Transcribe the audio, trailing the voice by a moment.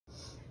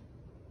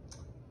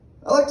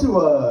I like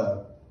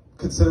to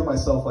consider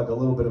myself like a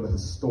little bit of a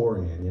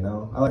historian, you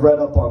know? I read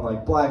up on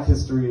like black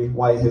history,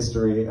 white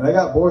history, and I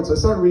got bored, so I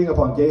started reading up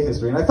on gay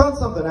history, and I found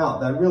something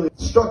out that really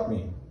struck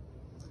me.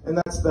 And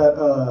that's that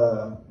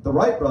the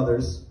Wright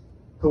brothers,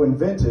 who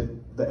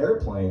invented the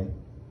airplane,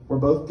 were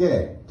both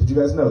gay. Did you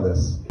guys know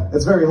this?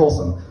 It's very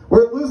wholesome.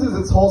 Where it loses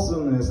its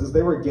wholesomeness is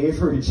they were gay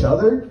for each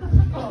other.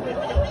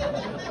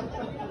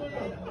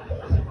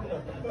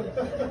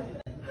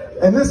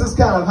 And this is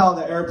kind of how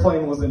the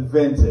airplane was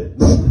invented.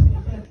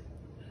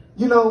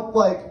 You know,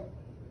 like,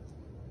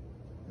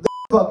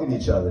 they're fucking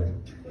each other.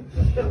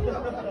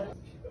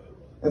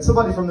 And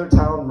somebody from their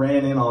town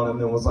ran in on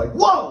him and was like,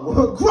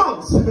 whoa,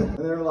 gross! And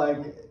they're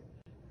like,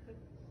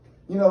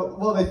 you know,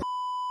 well,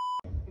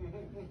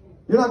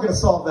 you're not gonna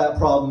solve that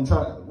problem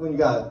when you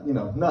got, you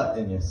know, nut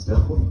in you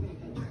still.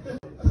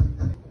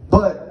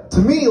 But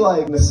to me,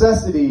 like,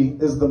 necessity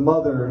is the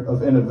mother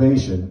of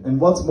innovation. And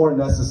what's more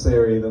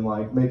necessary than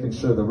like making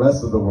sure the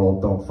rest of the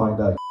world don't find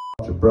out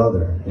you your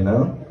brother, you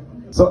know?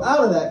 So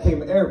out of that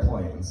came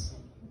airplanes.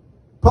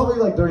 Probably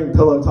like during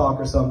pillow talk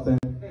or something.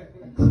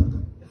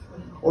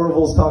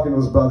 Orville's talking to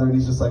his brother and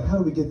he's just like, how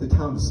do we get the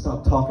town to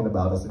stop talking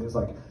about us? And he's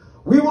like,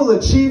 we will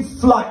achieve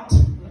flight.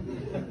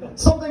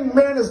 Something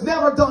man has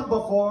never done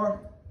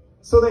before,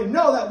 so they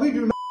know that we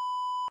do not.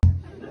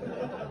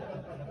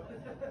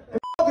 And it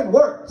fucking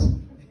worked.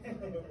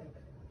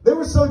 They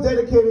were so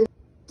dedicated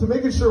to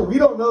making sure we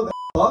don't know the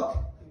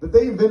fuck that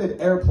they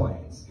invented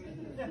airplanes.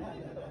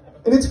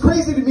 And it's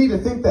crazy to me to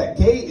think that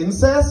gay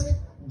incest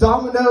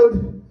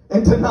dominoed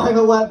into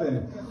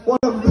 9/11, one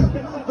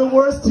of the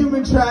worst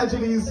human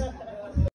tragedies